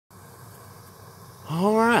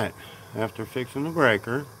Alright, after fixing the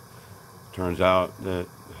breaker, turns out that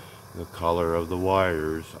the color of the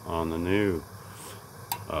wires on the new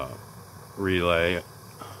relay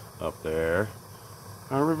up there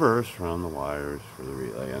are reversed from the wires for the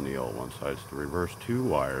relay on the old one. So I just reversed 2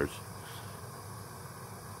 wires,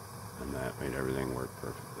 and that made everything work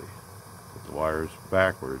perfectly. Put the wires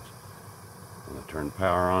backwards. When I turned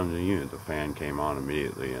power on the unit, the fan came on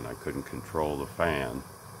immediately, and I couldn't control the fan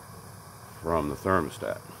from the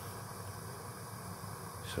thermostat.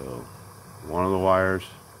 So one of the wires,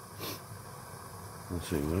 let's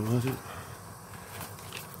see, what was it?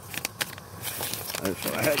 That's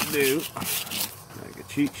what I had to do. Make a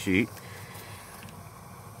cheat sheet.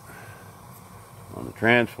 On the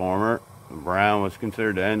transformer, the brown was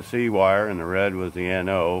considered the NC wire and the red was the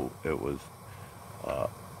NO. It was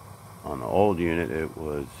on the old unit, it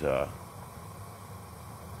was there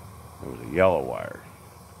was a yellow wire.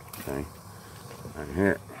 Okay, right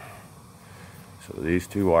here. So these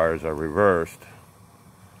 2 wires are reversed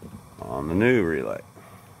on the new relay.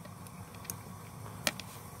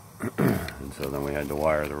 And so then we had to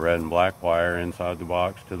wire the red and black wire inside the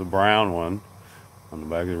box to the brown one on the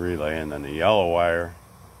back of the relay, and then the yellow wire,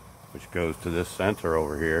 which goes to this sensor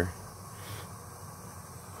over here,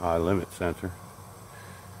 high limit sensor,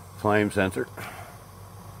 flame sensor.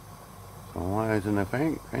 So why isn't the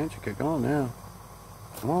fan should kick on now?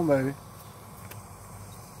 Come on, baby.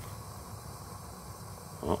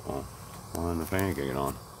 Uh-oh. Why isn't the fan kicking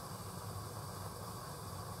on?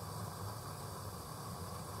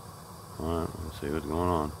 Alright, let's see what's going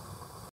on.